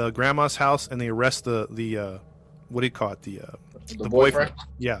the grandma's house and they arrest the what do you call it? The boyfriend.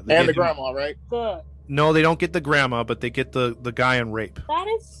 Yeah. And the grandma, right? Good. No, they don't get the grandma, but they get the guy on rape. That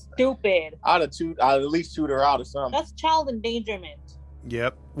is stupid. I'd at least shoot her out or something. That's child endangerment.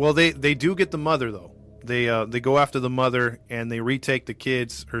 Yep. Well, they do get the mother though. They go after the mother and they retake the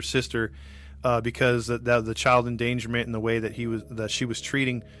kids, her sister, because the child endangerment and the way that she was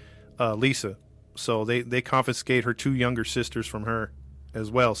treating Lisa. So they confiscate her two younger sisters from her as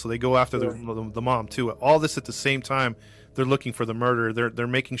well. So they go after the mom too. All this at the same time. They're looking for the murderer. They're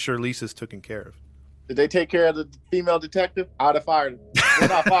making sure Lisa's taken care of. Did they take care of the female detective? I'd have fired him. Well,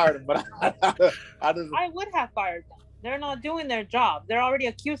 not fired him, but I would have fired them. They're not doing their job. They're already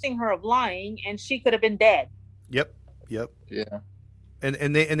accusing her of lying, and she could have been dead. Yep. Yeah.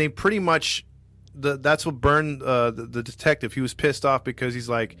 And they pretty much that's what burned the detective. He was pissed off because he's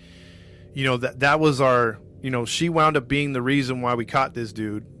like, that was our, she wound up being the reason why we caught this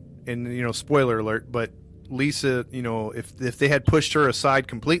dude. And spoiler alert, but Lisa, if they had pushed her aside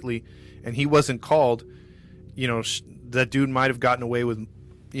completely and he wasn't called, that dude might have gotten away with,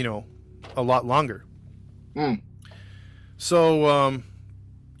 a lot longer. Mm. So,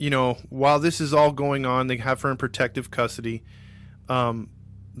 while this is all going on, they have her in protective custody. The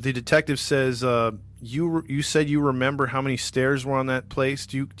detective says, you said you remember how many stairs were on that place.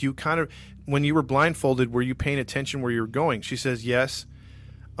 Do you kind of, when you were blindfolded, were you paying attention where you were going? She says, yes.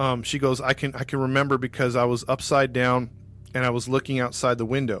 She goes, I can remember because I was upside down and I was looking outside the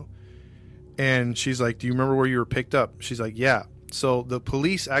window. And she's like, do you remember where you were picked up? She's like, yeah. So the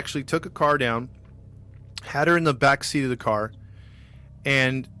police actually took a car down, had her in the back seat of the car,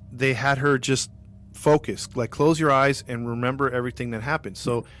 and they had her just focus, like close your eyes and remember everything that happened.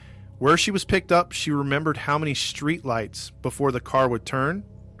 So where she was picked up, she remembered how many street lights before the car would turn,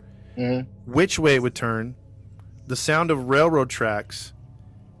 which way it would turn, the sound of railroad tracks,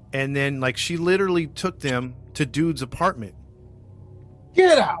 and then she literally took them to dude's apartment.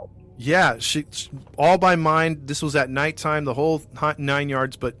 Get out. Yeah, she all by mind. This was at nighttime, the whole 9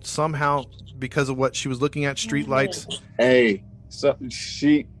 yards, but somehow because of what she was looking at, street lights. Hey, so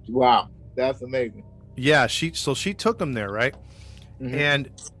wow, that's amazing. Yeah, she took them there, right? Mm-hmm.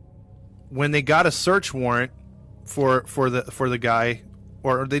 And when they got a search warrant for the guy,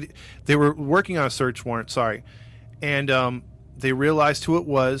 or they were working on a search warrant, sorry, and they realized who it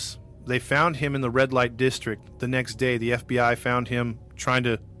was. They found him in the red light district the next day. The FBI found him trying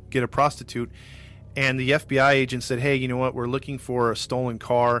to get a prostitute, and the FBI agent said, hey, you know what, we're looking for a stolen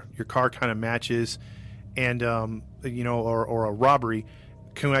car. Your car kind of matches, and or a robbery.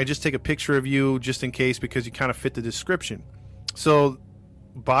 Can I just take a picture of you just in case, because you kind of fit the description? So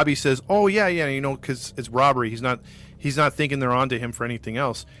Bobby says, oh yeah, because it's robbery. He's not thinking they're onto him for anything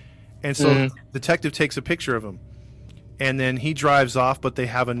else. And so the detective takes a picture of him, and then he drives off, but they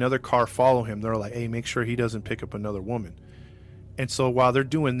have another car follow him. They're like, hey, make sure he doesn't pick up another woman. And so while they're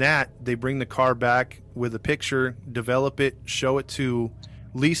doing that, they bring the car back with a picture, develop it, show it to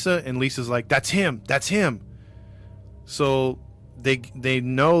Lisa, and Lisa's like, that's him. So they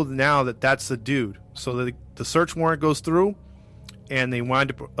know now that that's the dude. So the search warrant goes through, and they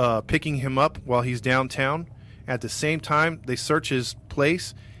wind up picking him up while he's downtown. At the same time, they search his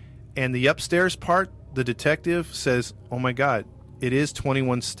place, and the upstairs part, the detective says, oh my God, it is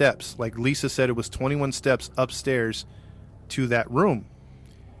 21 steps. Like Lisa said, it was 21 steps upstairs to that room.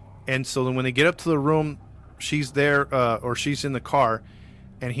 And so then when they get up to the room, she's there, or she's in the car,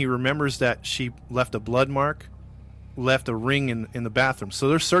 and he remembers that she left a blood mark, left a ring in the bathroom. So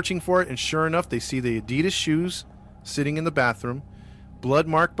they're searching for it, and sure enough, they see the Adidas shoes sitting in the bathroom, blood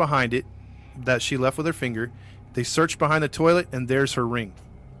mark behind it that she left with her finger. They search behind the toilet, and there's her ring.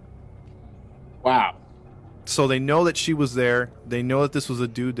 Wow. So they know that she was there. They know that this was a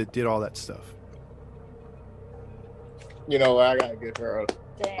dude that did all that stuff. You know, I gotta give her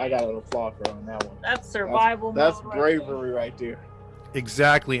Dang. I got a little flaw for her on that one. That's survival. That's mode bravery right there.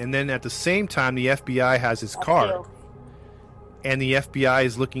 Exactly. And then at the same time, the FBI has his car. And the FBI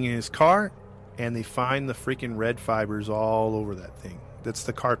is looking in his car, and they find the freaking red fibers all over that thing. That's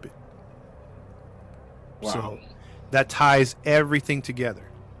the carpet. Wow. So that ties everything together.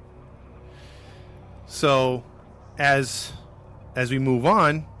 So as we move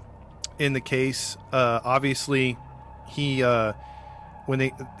on in the case, obviously he's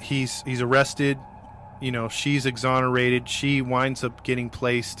arrested, you know, she's exonerated. She winds up getting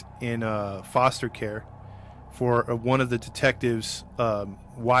placed in foster care for one of the detectives'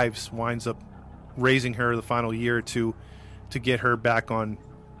 wives, winds up raising her the final year or two to get her back on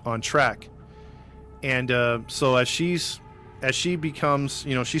track. And so as she becomes,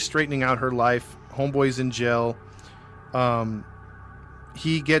 you know, she's straightening out her life. Homeboy's in jail.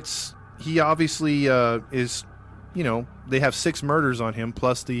 He obviously is, you know, they have 6 murders on him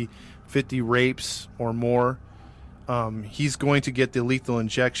plus the 50 rapes or more. He's going to get the lethal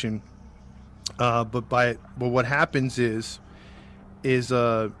injection. But what happens is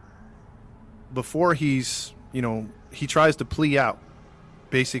before he's, you know, he tries to plea out.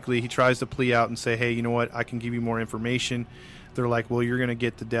 Basically, he tries to plea out and say, hey, you know what, I can give you more information. They're like, well, you're going to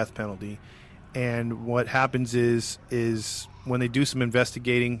get the death penalty. And what happens is when they do some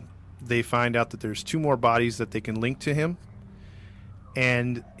investigating, they find out that there's 2 more bodies that they can link to him.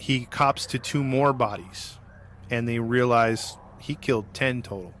 And he cops to 2 more bodies. And they realize he killed 10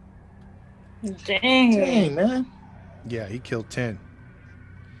 total. Dang, man. Yeah, he killed 10.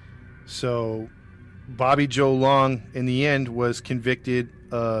 So Bobby Joe Long, in the end, was convicted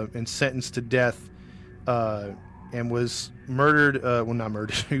and sentenced to death and was murdered. Well, not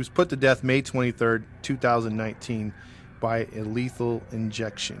murdered. He was put to death May 23rd, 2019 by a lethal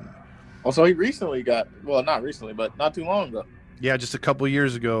injection. Also, he recently got, well, not recently, but not too long ago. Yeah, just a couple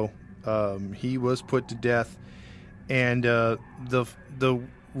years ago, he was put to death. And the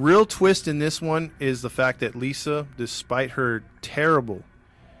real twist in this one is the fact that Lisa, despite her terrible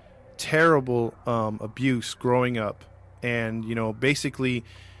abuse growing up, and, you know, basically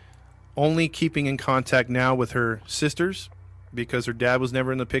only keeping in contact now with her sisters because her dad was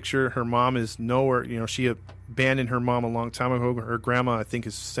never in the picture. Her mom is nowhere. You know, she abandoned her mom a long time ago. Her grandma, I think,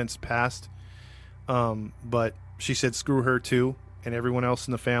 has since passed. But she said screw her too and everyone else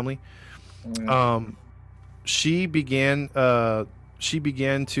in the family. She began to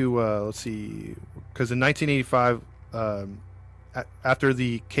let's see, because in 1985, after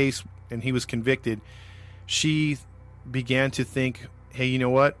the case and he was convicted, she began to think, hey, you know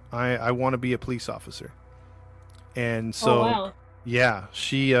what, I want to be a police officer. And so yeah,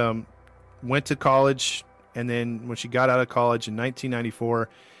 she went to college, and then when she got out of college in 1994,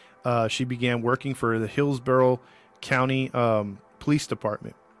 she began working for the Hillsborough County Police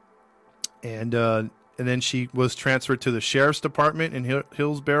Department, and then she was transferred to the Sheriff's Department in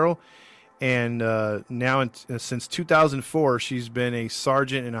Hillsborough, and now since 2004, she's been a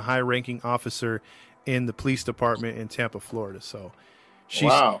sergeant and a high-ranking officer in the police department in Tampa, Florida. So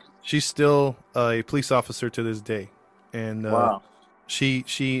she's still a police officer to this day, and her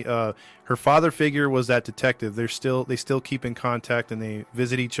father figure was that detective. They still keep in contact, and they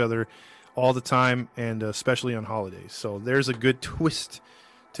visit each other all the time, and especially on holidays. So there's a good twist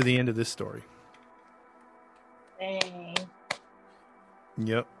to the end of this story. dang.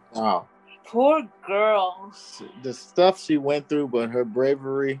 Yep. Wow. Poor girl. The stuff she went through, but her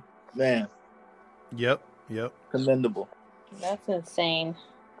bravery, man, Yep. commendable. That's insane.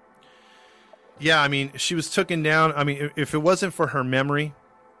 Yeah, I mean, she was taken down. I mean, if it wasn't for her memory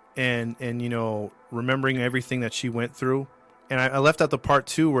and you know, remembering everything that she went through, and I left out the part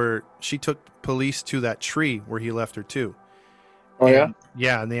 2 where she took police to that tree where he left her too. Oh, yeah?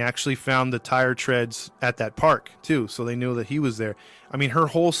 Yeah, and they actually found the tire treads at that park too, so they knew that he was there. I mean, her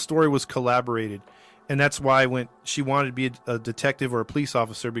whole story was collaborated, and that's why when she wanted to be a detective or a police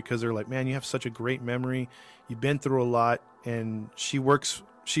officer, because they're like, man, you have such a great memory, you've been through a lot, and she works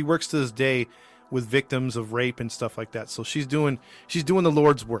to this day with victims of rape and stuff like that. So she's doing the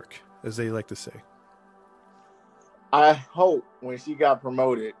Lord's work, as they like to say. I hope when she got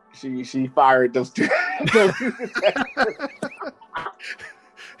promoted, she fired those two.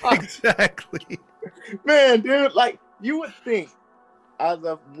 Exactly. Man, dude, like, you would think as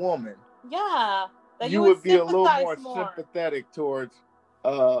a woman, Yeah. That you would be a little sympathize more sympathetic towards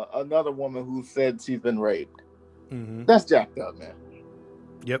another woman who said she's been raped. Mm-hmm. That's jacked up, man.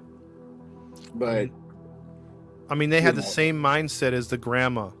 Yep. But I mean, they had the same mindset as the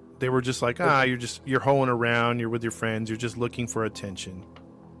grandma. They were just like, you're hoeing around, you're with your friends, you're just looking for attention.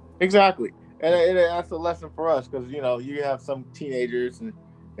 exactly, and that's a lesson for us, because you have some teenagers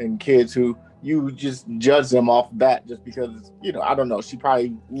and kids who you just judge them off bat just because I don't know, she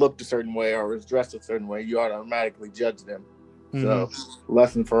probably looked a certain way or was dressed a certain way. You automatically judge them. Mm-hmm. So,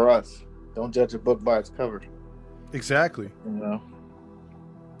 lesson for us: don't judge a book by its cover. Exactly.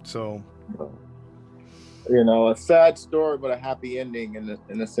 So, So, a sad story, but a happy ending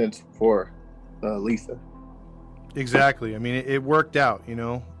in a sense for Lisa. exactly. I mean, it worked out,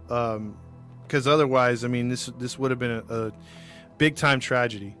 because otherwise, I mean, this would have been a big time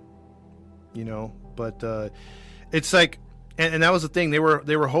tragedy, But it's like, and that was the thing. They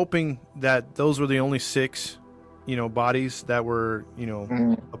were hoping that those were the only 6, bodies that were,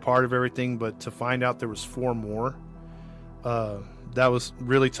 a part of everything. But to find out there was 4 more, that was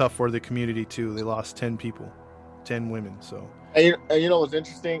really tough for the community too. They lost 10 people, 10 women. So, and what's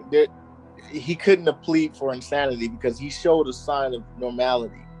interesting, that he couldn't have pleaded for insanity because he showed a sign of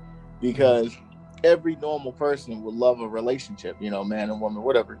normality. Because every normal person would love a relationship, man and woman,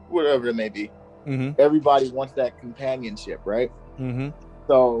 whatever it may be. Mm-hmm. Everybody wants that companionship, right? Mm-hmm.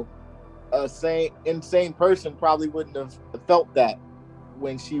 So a insane person probably wouldn't have felt that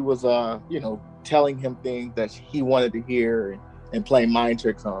when she was telling him things that he wanted to hear and playing mind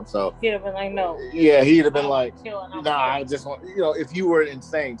tricks on. So He'd have been like, no. yeah, he'd have been like, Nah, I just want, if you were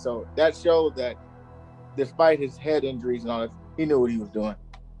insane. So that showed that despite his head injuries and all that, he knew what he was doing.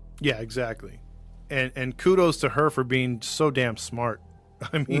 Yeah, exactly. And kudos to her for being so damn smart.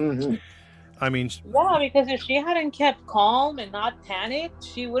 I mean, yeah, because if she hadn't kept calm and not panicked,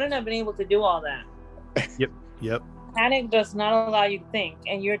 she wouldn't have been able to do all that. Yep. Panic does not allow you to think,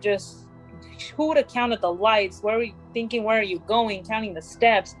 and you're just, who would have counted the lights? Where are you thinking? Where are you going? Counting the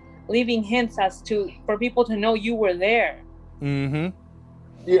steps, leaving hints for people to know you were there. Mm-hmm.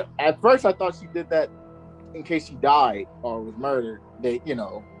 Yeah. At first, I thought she did that in case she died or was murdered. They,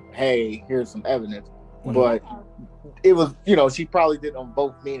 hey, here's some evidence. Mm-hmm. But it was, she probably did on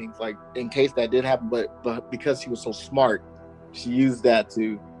both meanings, like in case that did happen. But because she was so smart, she used that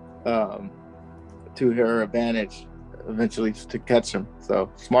to her advantage, eventually to catch him. So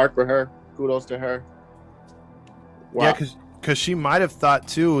smart for her. Kudos to her. Wow. Yeah, because she might have thought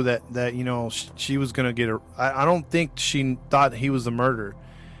too that she was gonna get her. I don't think she thought he was the murderer.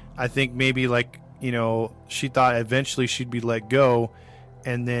 I think maybe she thought eventually she'd be let go,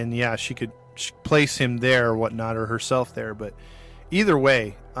 and then she could place him there or whatnot, or herself there. But either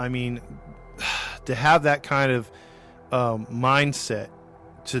way, I mean, to have that kind of mindset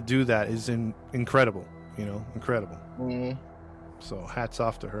to do that is incredible. Incredible. Mm-hmm. So hats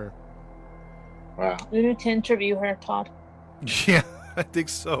off to her. Wow. We need to interview her, Todd. Yeah, I think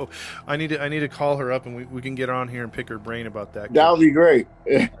so. I need to call her up, and we can get her on here and pick her brain about that. That would be great.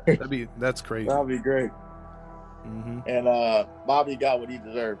 That's crazy. That would be great. Mm-hmm. And Bobby got what he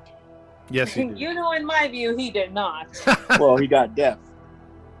deserved. Yes, he did. In my view, he did not. Well, he got death.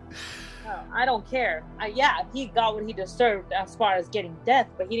 I don't care. He got what he deserved as far as getting death,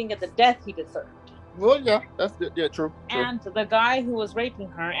 but he didn't get the death he deserved. Well, yeah, that's good. Yeah, true. And the guy who was raping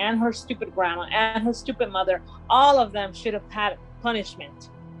her, and her stupid grandma, and her stupid mother, all of them should have had punishment.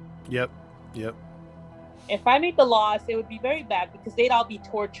 Yep. If I make the laws, it would be very bad because they'd all be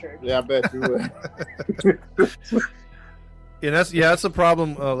tortured. Yeah, I bet you would. And that's the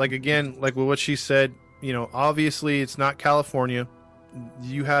problem. Like with what she said, obviously it's not California.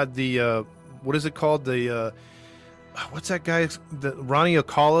 You had the what is it called? The what's that guy? The Ronnie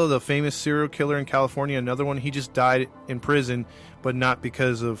Ocala, the famous serial killer in California. Another one. He just died in prison, but not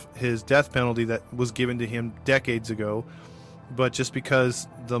because of his death penalty that was given to him decades ago, but just because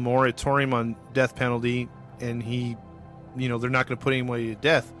the moratorium on death penalty, and he, they're not going to put anybody to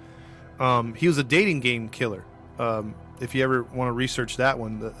death. He was a dating game killer. If you ever want to research that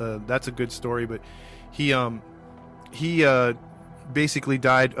one, that's a good story. But he basically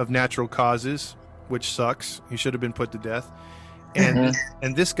died of natural causes, which sucks. He should have been put to death. And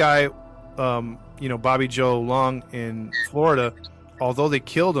and this guy, Bobby Joe Long in Florida, although they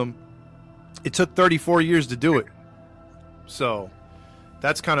killed him, it took 34 years to do it. So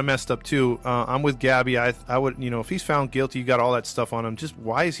that's kind of messed up too. I'm with Gabby. I would, if he's found guilty, you got all that stuff on him. Just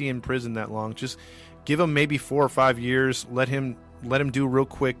why is he in prison that long? Just give him maybe 4 or 5 years. Let him do real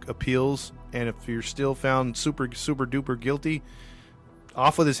quick appeals. And if you're still found super duper guilty,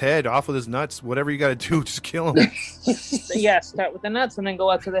 off with his head, off with his nuts, whatever you got to do, just kill him. Yeah, start with the nuts and then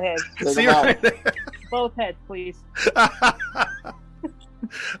go out to the head. See right there? Both heads, please.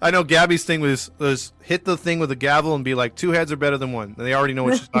 I know Gabby's thing was hit the thing with a gavel and be like, 2 heads are better than 1. They already know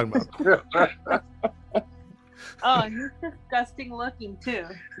what she's talking about. Oh, he's disgusting looking too.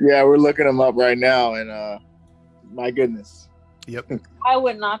 Yeah, we're looking him up right now, and my goodness. Yep. I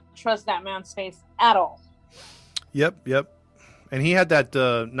would not trust that man's face at all. Yep. And he had that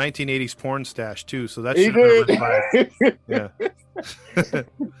 1980s porn stash too, so that He should have did. been yeah.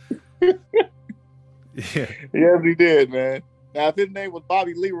 Yeah. Yes, he did, man. Now, if his name was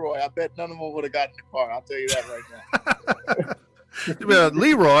Bobby Leroy, I bet none of them would have gotten in the car. I'll tell you that right now.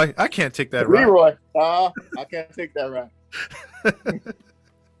 Leroy, I can't take that right. Leroy, I can't take that right.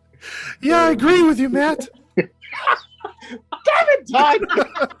 Yeah, I agree with you, Matt. Damn it, Todd!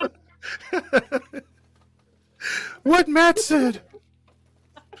 What Matt said.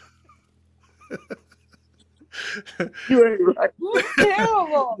 You ain't right. You're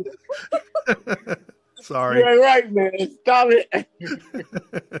terrible. Sorry. You ain't right, man. Stop it.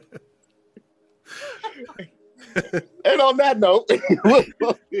 And on that note, we'll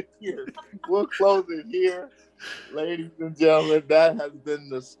close it here. Ladies and gentlemen, that has been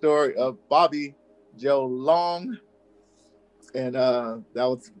the story of Bobby Joe Long. And that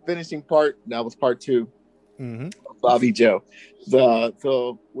was finishing part. That was part 2. Mm-hmm. Bobby Joe.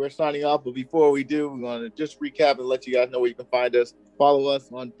 So we're signing off, but before we do, we're going to just recap and let you guys know where you can find us. Follow us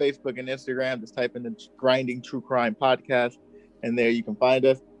on Facebook and Instagram. Just type in the Grinding True Crime Podcast, and there you can find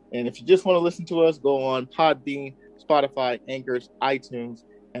us. And if you just want to listen to us, go on Podbean, Spotify, Anchors, iTunes,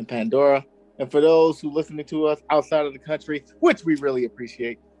 and Pandora. And for those who listening to us outside of the country, which we really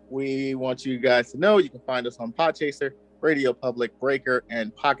appreciate, we want you guys to know you can find us on Podchaser, Radio Public, Breaker,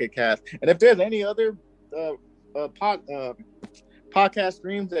 and Pocket Cast. And if there's any other podcast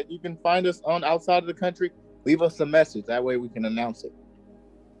streams that you can find us on outside of the country, leave us a message. That way we can announce it.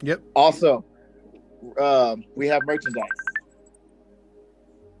 Yep. Also, we have merchandise.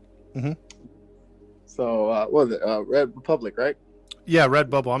 Mm-hmm. So, what was it? Red Republic, right? Yeah,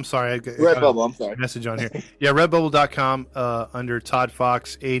 Redbubble. I'm sorry. Redbubble, I'm sorry. Message on here. Yeah, redbubble.com under Todd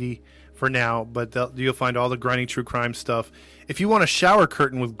Fox 80 for now, but you'll find all the Grinding True Crime stuff. If you want a shower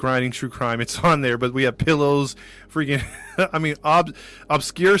curtain with Grinding True Crime, it's on there, but we have pillows, freaking, I mean,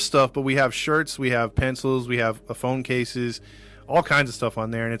 obscure stuff, but we have shirts, we have pencils, we have phone cases, all kinds of stuff on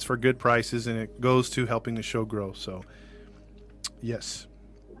there, and it's for good prices, and it goes to helping the show grow. So, yes.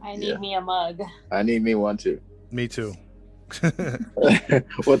 I need me a mug. I need me one too. Me too.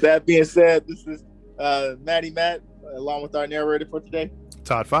 With that being said, this is Maddie Matt, along with our narrator for today,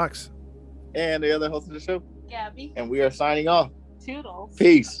 Todd Fox. And the other host of the show, Gabby. And we are signing off. Toodles.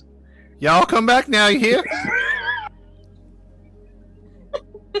 Peace. Y'all come back now, you hear?